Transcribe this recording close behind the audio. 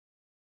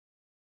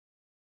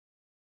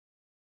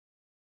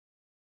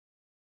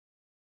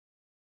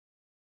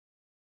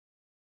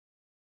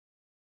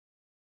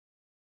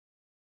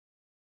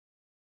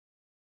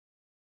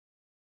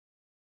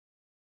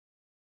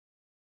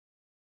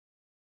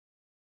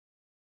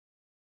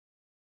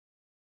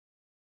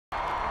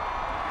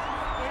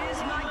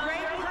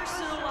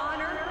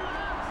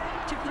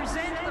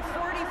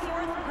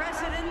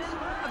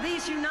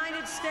these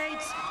United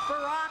States,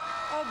 Barack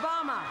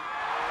Obama.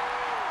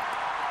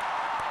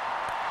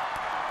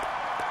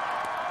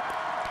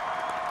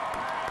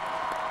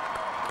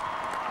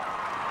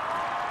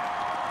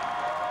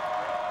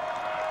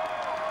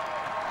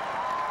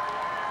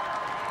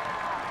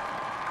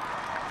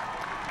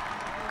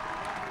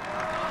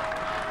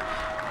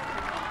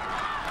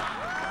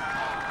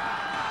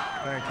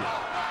 Thank you.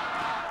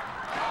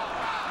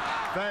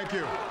 Thank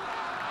you.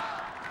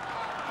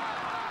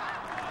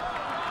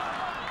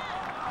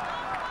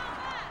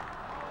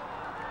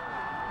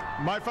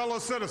 My fellow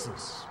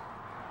citizens,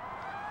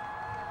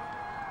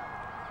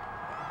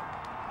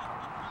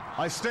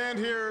 I stand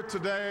here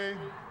today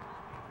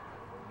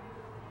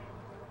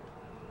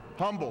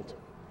humbled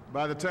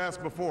by the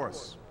task before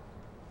us,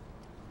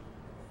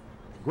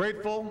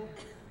 grateful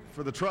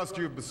for the trust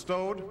you've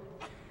bestowed,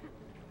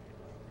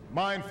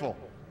 mindful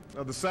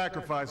of the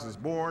sacrifices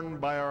borne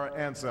by our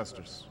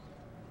ancestors.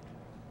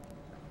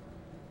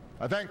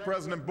 I thank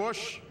President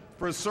Bush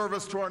for his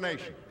service to our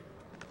nation.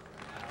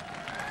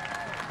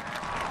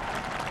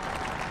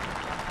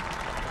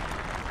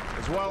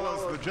 As well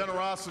as the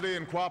generosity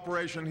and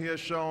cooperation he has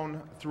shown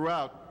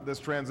throughout this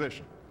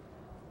transition.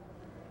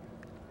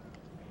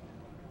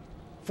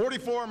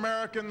 44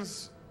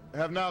 Americans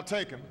have now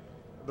taken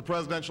the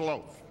presidential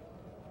oath.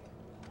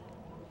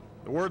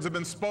 The words have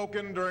been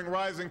spoken during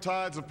rising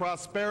tides of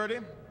prosperity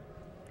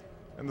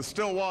and the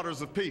still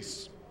waters of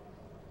peace.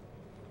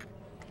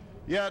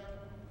 Yet,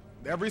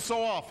 every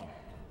so often,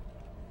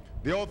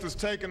 the oath is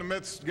taken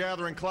amidst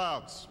gathering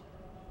clouds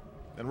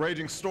and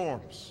raging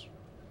storms.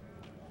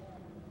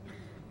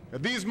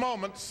 At these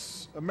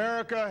moments,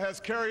 America has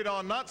carried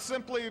on not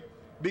simply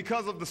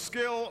because of the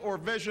skill or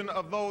vision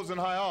of those in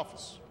high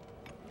office,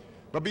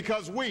 but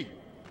because we,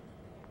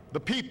 the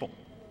people,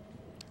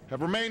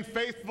 have remained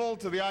faithful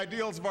to the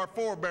ideals of our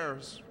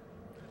forebears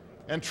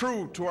and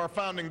true to our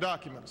founding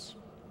documents.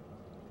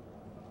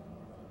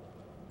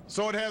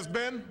 So it has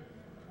been,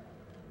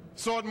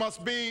 so it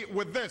must be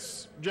with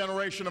this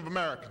generation of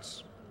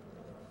Americans.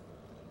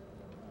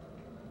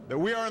 That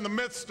we are in the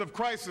midst of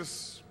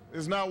crisis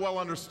is now well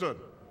understood.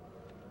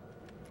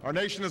 Our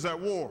nation is at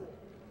war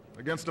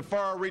against a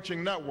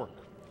far-reaching network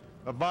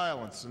of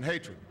violence and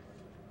hatred.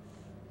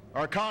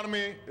 Our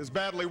economy is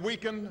badly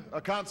weakened, a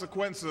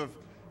consequence of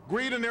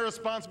greed and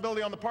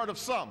irresponsibility on the part of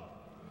some,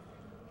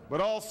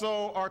 but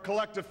also our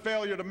collective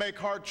failure to make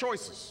hard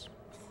choices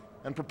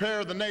and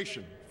prepare the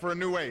nation for a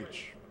new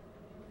age.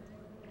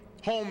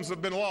 Homes have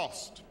been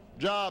lost,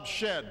 jobs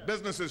shed,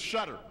 businesses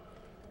shuttered.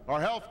 Our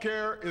health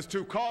care is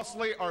too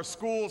costly, our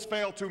schools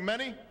fail too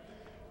many,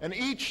 and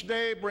each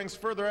day brings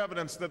further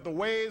evidence that the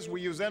ways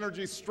we use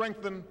energy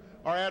strengthen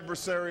our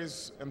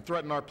adversaries and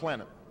threaten our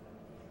planet.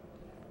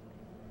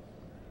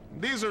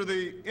 These are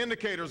the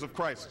indicators of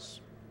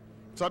crisis,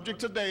 subject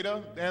to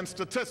data and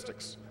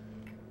statistics.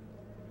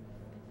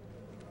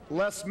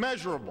 Less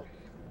measurable,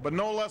 but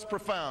no less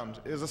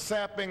profound, is a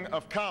sapping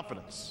of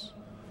confidence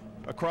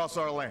across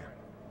our land.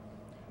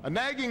 A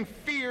nagging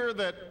fear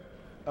that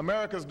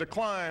America's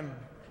decline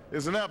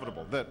is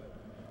inevitable, that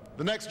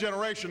the next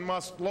generation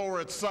must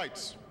lower its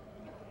sights.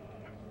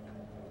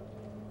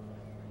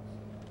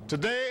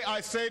 Today,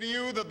 I say to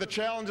you that the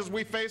challenges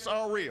we face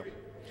are real.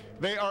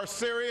 They are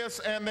serious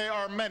and they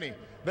are many.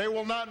 They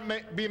will not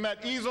be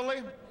met easily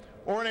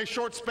or in a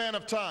short span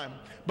of time.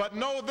 But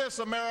know this,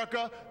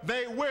 America,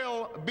 they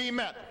will be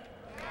met.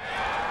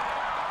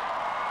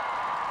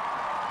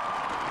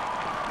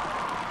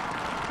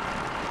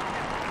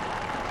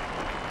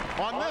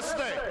 On this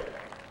day,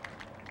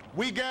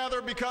 we gather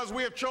because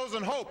we have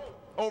chosen hope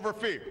over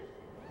fear,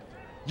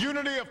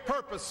 unity of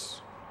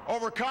purpose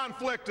over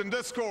conflict and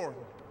discord.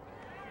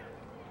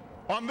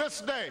 On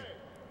this day,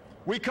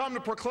 we come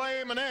to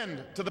proclaim an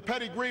end to the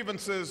petty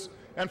grievances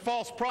and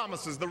false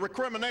promises, the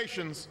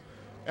recriminations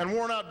and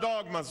worn-out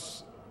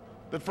dogmas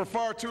that for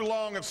far too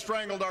long have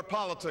strangled our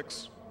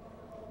politics.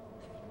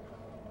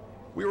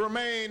 We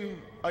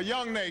remain a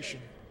young nation,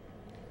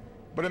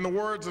 but in the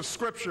words of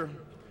Scripture,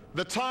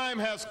 the time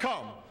has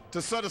come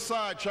to set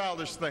aside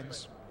childish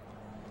things.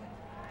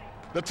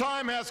 The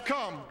time has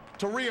come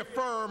to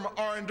reaffirm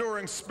our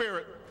enduring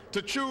spirit,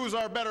 to choose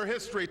our better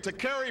history, to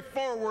carry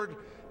forward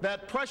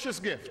that precious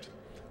gift,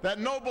 that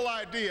noble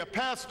idea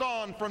passed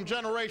on from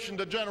generation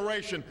to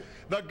generation,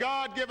 the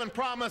God-given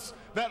promise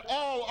that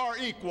all are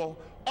equal,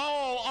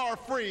 all are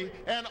free,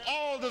 and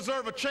all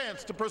deserve a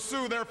chance to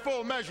pursue their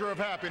full measure of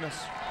happiness.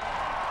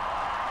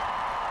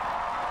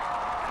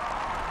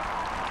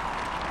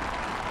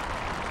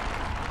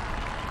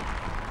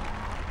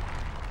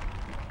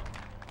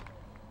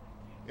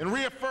 In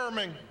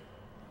reaffirming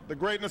the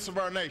greatness of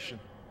our nation,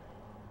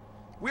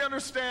 we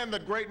understand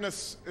that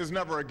greatness is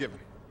never a given.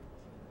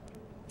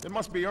 It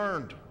must be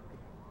earned.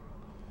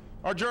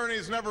 Our journey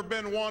has never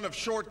been one of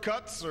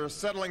shortcuts or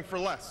settling for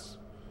less.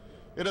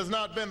 It has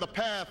not been the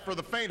path for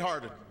the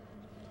faint-hearted,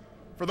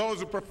 for those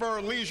who prefer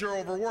leisure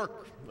over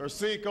work or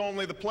seek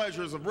only the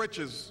pleasures of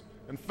riches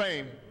and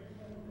fame.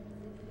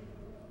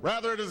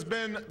 Rather, it has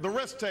been the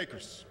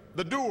risk-takers,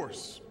 the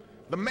doers,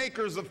 the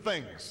makers of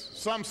things,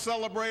 some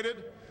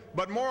celebrated,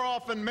 but more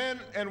often men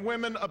and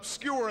women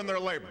obscure in their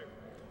labor,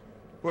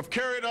 who have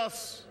carried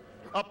us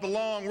up the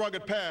long,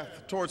 rugged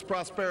path towards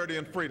prosperity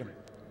and freedom.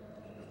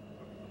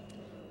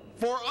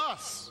 For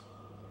us,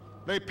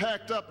 they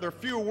packed up their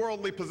few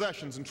worldly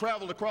possessions and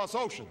traveled across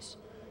oceans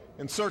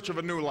in search of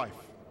a new life.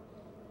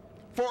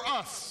 For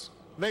us,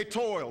 they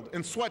toiled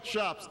in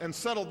sweatshops and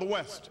settled the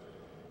West,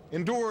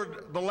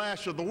 endured the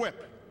lash of the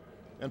whip,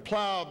 and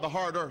plowed the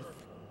hard earth.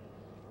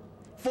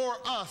 For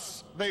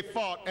us, they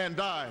fought and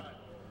died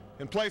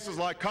in places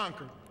like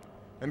Concord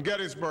and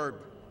Gettysburg,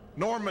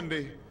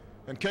 Normandy,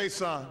 and Khe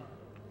Sanh.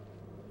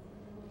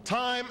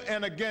 Time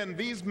and again,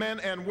 these men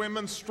and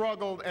women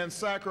struggled and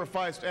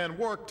sacrificed and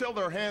worked till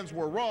their hands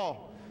were raw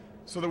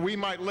so that we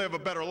might live a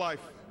better life.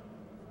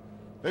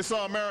 They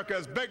saw America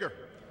as bigger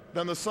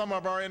than the sum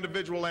of our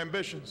individual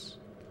ambitions,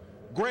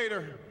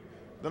 greater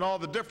than all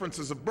the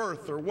differences of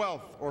birth or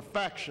wealth or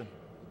faction.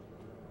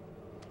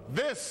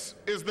 This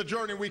is the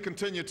journey we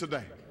continue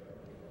today.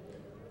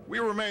 We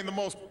remain the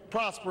most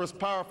prosperous,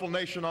 powerful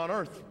nation on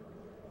earth.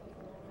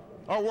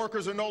 Our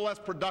workers are no less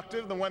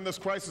productive than when this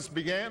crisis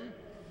began.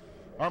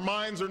 Our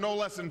minds are no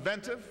less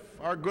inventive,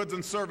 our goods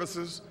and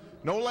services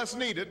no less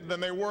needed than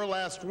they were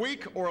last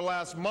week or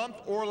last month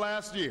or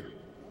last year.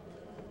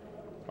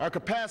 Our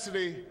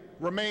capacity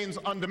remains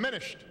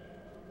undiminished,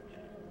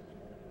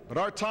 but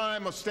our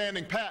time of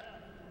standing pat,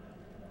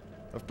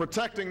 of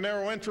protecting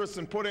narrow interests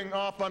and putting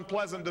off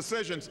unpleasant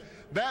decisions,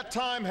 that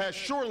time has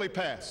surely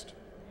passed.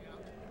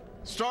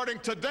 Starting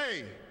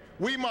today,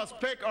 we must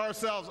pick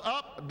ourselves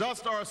up,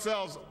 dust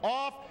ourselves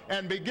off,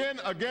 and begin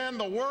again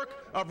the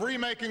work of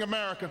remaking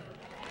America.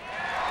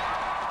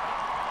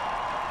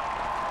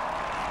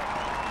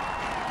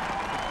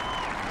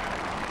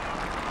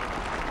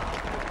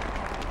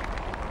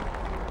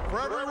 For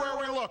everywhere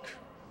we look,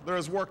 there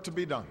is work to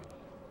be done.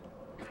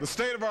 The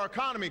state of our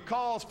economy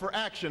calls for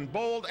action,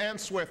 bold and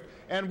swift,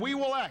 and we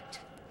will act,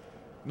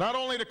 not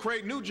only to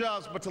create new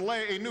jobs, but to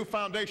lay a new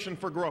foundation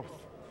for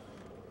growth.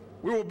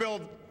 We will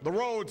build the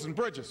roads and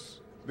bridges,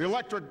 the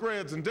electric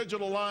grids and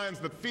digital lines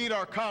that feed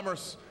our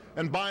commerce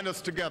and bind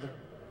us together.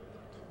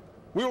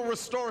 We will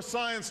restore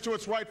science to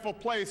its rightful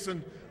place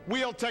and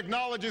wield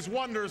technology's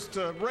wonders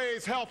to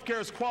raise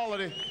healthcare's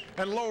quality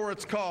and lower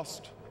its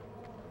cost.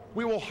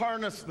 We will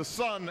harness the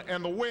sun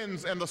and the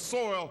winds and the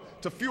soil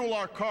to fuel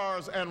our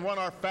cars and run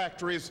our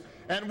factories,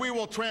 and we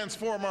will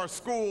transform our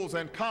schools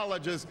and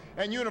colleges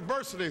and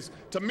universities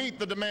to meet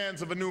the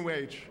demands of a new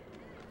age.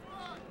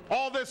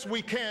 All this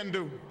we can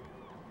do.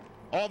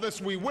 All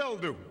this we will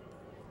do.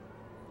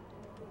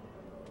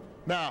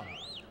 Now,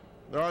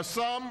 there are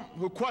some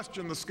who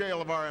question the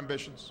scale of our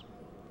ambitions,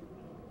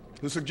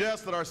 who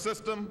suggest that our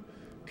system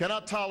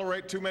cannot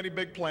tolerate too many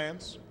big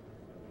plans.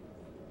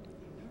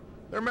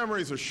 Their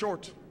memories are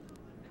short,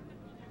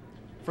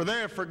 for they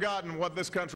have forgotten what this country